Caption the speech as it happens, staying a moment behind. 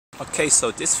Okay, so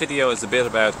this video is a bit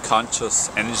about conscious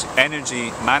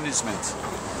energy management.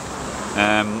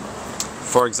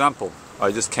 For example,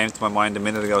 I just came to my mind a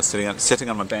minute ago sitting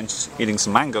on my bench eating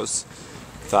some mangoes,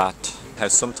 that how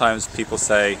sometimes people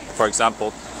say, for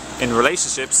example, in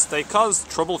relationships they cause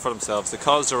trouble for themselves, they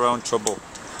cause their own trouble,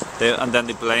 and then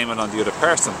they blame it on the other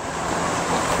person.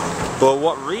 But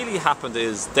what really happened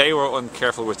is they were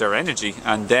uncareful with their energy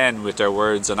and then with their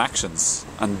words and actions.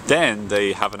 And then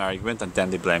they have an argument and then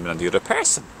they blame it on the other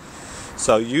person.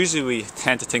 So usually we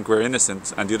tend to think we're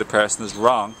innocent and the other person is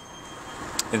wrong,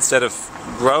 instead of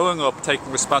growing up,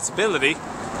 taking responsibility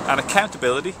and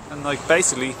accountability and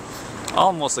basically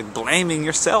almost blaming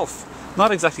yourself.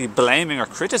 Not exactly blaming or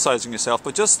criticizing yourself,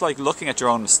 but just looking at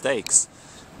your own mistakes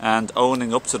and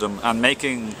owning up to them and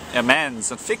making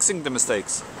amends and fixing the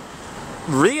mistakes.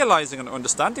 Realizing and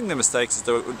understanding the mistakes is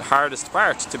the hardest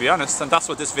part, to be honest, and that's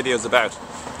what this video is about,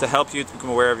 to help you to become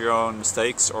aware of your own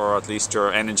mistakes, or at least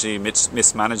your energy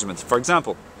mismanagement. For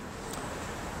example,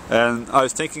 I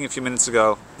was thinking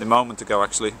a moment ago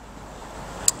actually,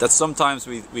 that sometimes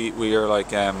we are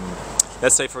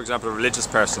let's say for example a religious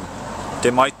person, they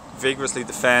might vigorously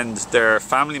defend their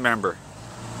family member,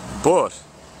 but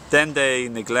then they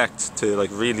neglect to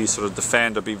really sort of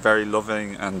defend or be very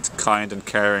loving and kind and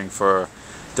caring for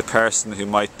the person who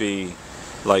might be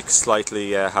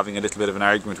slightly having a little bit of an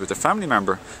argument with their family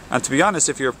member. And to be honest,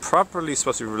 if you're properly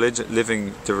supposed to be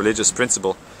living the religious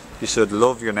principle, you should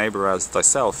love your neighbour as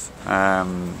thyself.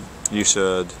 You're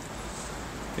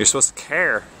supposed to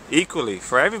care equally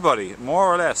for everybody, more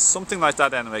or less, something like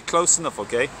that anyway, close enough,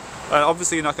 okay?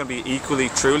 Obviously you're not going to be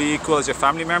truly equal as your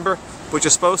family member, but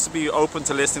you're supposed to be open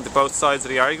to listening to both sides of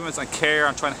the arguments and care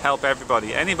and trying to help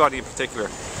everybody, anybody in particular,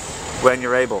 when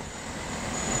you're able,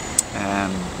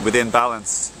 within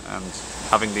balance and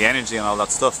having the energy and all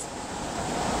that stuff.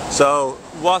 So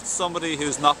what somebody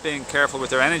who's not being careful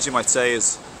with their energy might say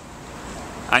is,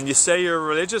 and you say you're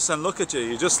religious and look at you,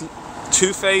 you're just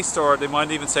two-faced, or they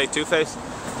might even say two-faced,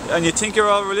 and you think you're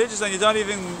all religious and you don't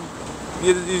even,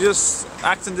 you're just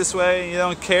acting this way, you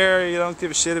don't care, you don't give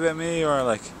a shit about me,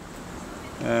 or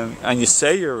and you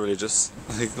say you're religious,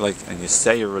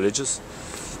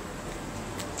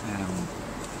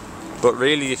 but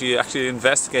really if you actually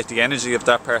investigate the energy of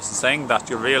that person saying that,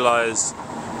 you realise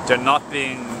they're not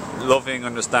being loving,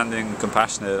 understanding,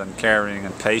 compassionate and caring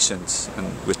and patient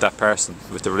with that person,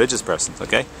 with the religious person,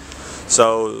 okay?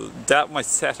 So that might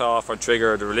set off or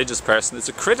trigger the religious person. It's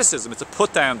a criticism, it's a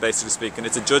put down, basically speaking,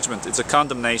 it's a judgment, it's a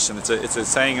condemnation, it's a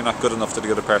saying you're not good enough to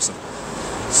the other person.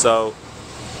 So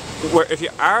if you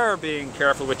are being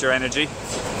careful with your energy,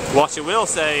 what you will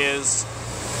say is,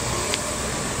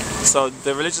 so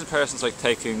the religious person's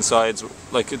taking sides,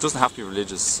 it doesn't have to be a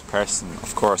religious person,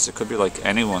 of course, it could be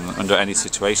anyone under any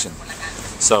situation.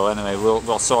 So anyway,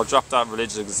 so I'll drop that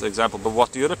religious example, but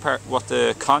what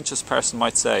the conscious person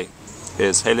might say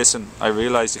is, hey listen, I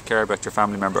realise you care about your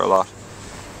family member a lot.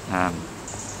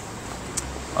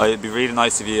 It'd be really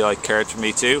nice if you cared for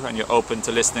me too, and you're open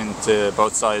to listening to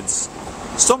both sides.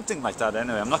 Something like that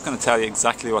anyway. I'm not going to tell you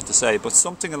exactly what to say, but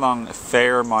something along a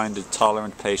fair-minded,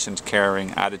 tolerant, patient,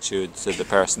 caring attitude to the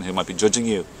person who might be judging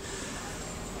you.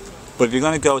 But if you're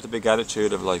going to go with a big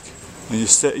attitude of and you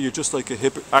say you're just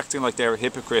acting like they're a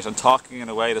hypocrite and talking in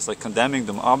a way that's condemning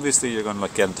them, obviously you're going to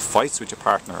get into fights with your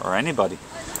partner or anybody,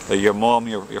 your mum,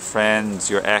 your friends,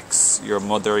 your ex, your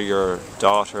mother, your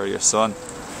daughter, your son.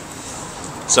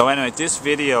 So anyway, this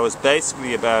video is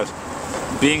basically about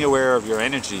being aware of your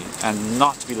energy and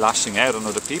not to be lashing out on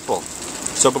other people.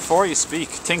 So before you speak,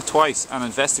 think twice and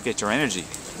investigate your energy.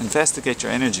 Investigate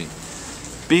your energy.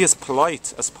 Be as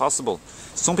polite as possible.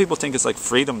 Some people think it's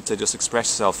freedom to just express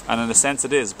yourself, and in a sense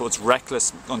it is, but it's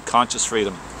reckless, unconscious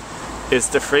freedom. It's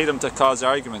the freedom to cause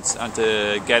arguments and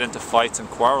to get into fights and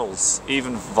quarrels,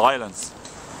 even violence.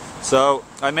 So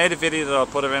I made a video that I'll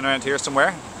put it in around here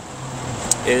somewhere.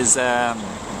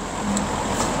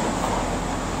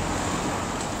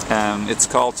 It's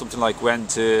called something like when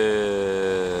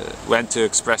to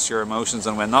express your emotions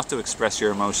and when not to express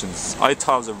your emotions. I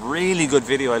thought it was a really good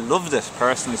video. I loved it,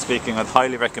 personally speaking. I'd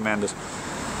highly recommend it.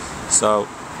 So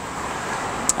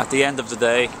at the end of the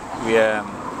day,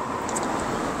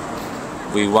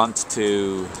 we want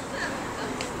to,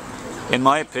 in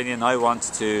my opinion, I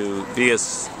want to be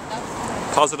as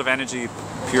positive energy,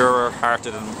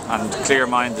 pure-hearted and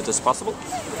clear-minded as possible.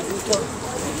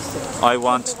 I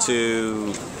want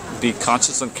to be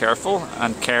conscious and careful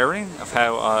and caring of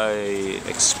how I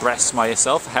express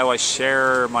myself, how I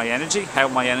share my energy, how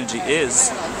my energy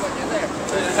is.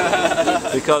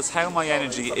 Because how my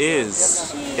energy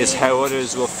is how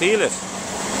others will feel it.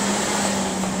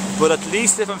 But at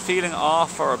least if I'm feeling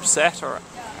off or upset or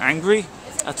angry,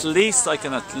 at least I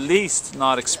can at least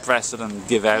not express it and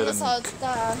give out and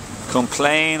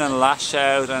complain and lash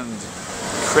out and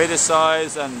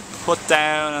criticize and put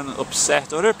down and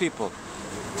upset other people.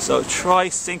 So try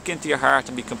sink into your heart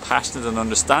and be compassionate and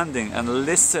understanding and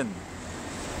listen.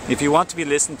 If you want to be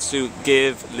listened to,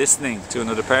 give listening to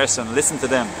another person, listen to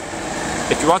them.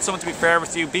 If you want someone to be fair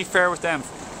with you, be fair with them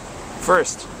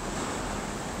first.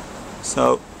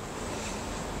 So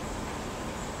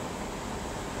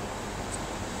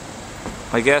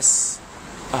I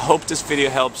hope this video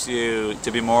helps you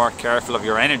to be more careful of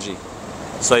your energy,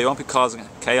 so you won't be causing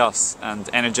chaos and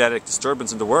energetic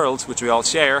disturbance in the world, which we all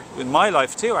share, in my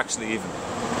life too actually even.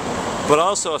 But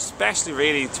also especially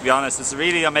really, to be honest, it's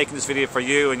really I'm making this video for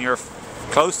you and your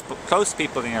close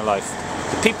people in your life,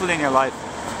 the people in your life,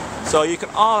 so you can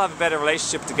all have a better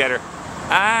relationship together.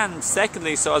 And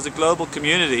secondly, so as a global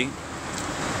community,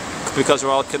 because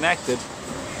we're all connected,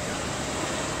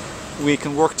 we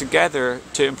can work together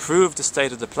to improve the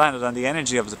state of the planet and the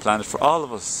energy of the planet for all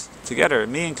of us together,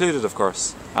 me included of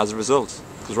course, as a result,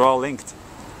 because we're all linked.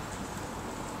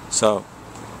 So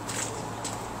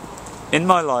in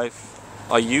my life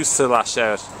I used to lash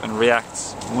out and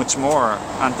react much more,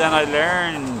 and then I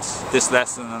learned this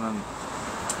lesson and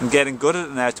I'm getting good at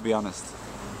it now, to be honest.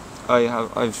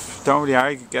 I don't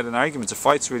really get in arguments or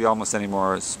fights really almost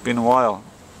anymore. It's been a while.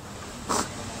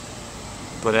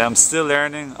 But I'm still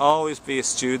learning, always be a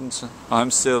student. I'm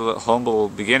still a humble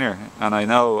beginner and I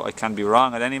know I can be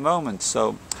wrong at any moment.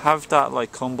 So have that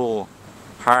like humble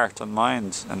heart and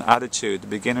mind and attitude, the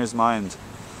beginner's mind.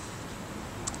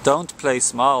 Don't play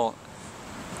small.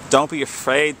 Don't be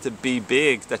afraid to be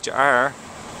big, that you are.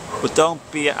 But don't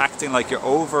be acting like you're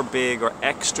over big or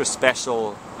extra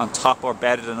special on top or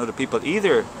better than other people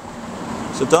either.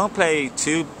 So don't play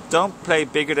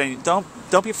bigger than,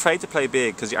 don't be afraid to play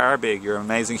big, because you are big. You're an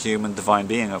amazing human, divine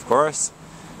being, of course.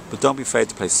 But don't be afraid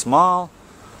to play small.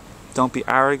 Don't be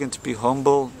arrogant, be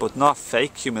humble, but not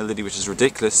fake humility, which is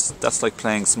ridiculous. That's like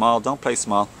playing small. Don't play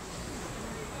small.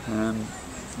 And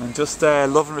just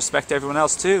love and respect everyone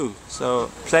else too. So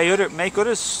make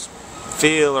others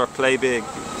feel or play big.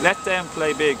 Let them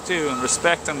play big too, and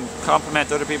respect and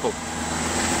compliment other people.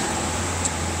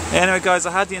 Anyway guys,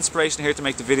 I had the inspiration here to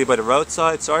make the video by the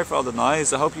roadside. Sorry for all the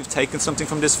noise. I hope you've taken something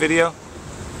from this video.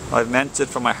 I've meant it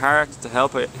from my heart to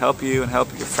help you and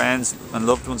help your friends and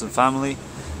loved ones and family.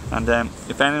 And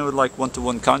if anyone would like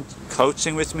one-to-one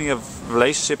coaching with me, of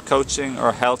relationship coaching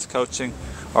or health coaching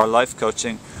or life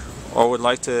coaching, or would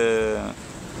like to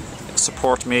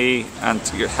support me and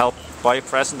help buy a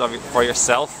present for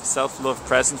yourself, self-love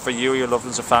present for you, your loved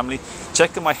ones or family,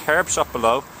 check out my herb shop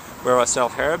below, where I sell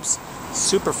herbs,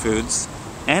 superfoods,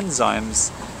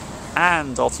 enzymes,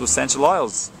 and also essential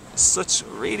oils. Such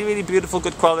really beautiful,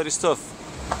 good quality stuff.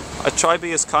 I try to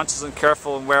be as conscious and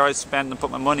careful in where I spend and put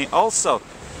my money also.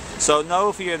 So know,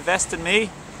 if you invest in me,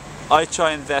 I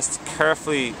try and invest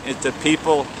carefully into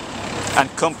people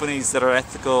and companies that are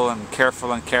ethical and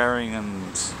careful and caring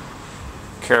and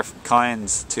kind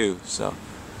too. So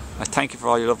I thank you for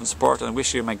all your love and support, and I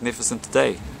wish you a magnificent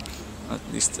day, at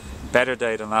least a better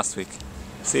day than last week.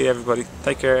 See you everybody,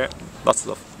 take care, lots of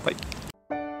love.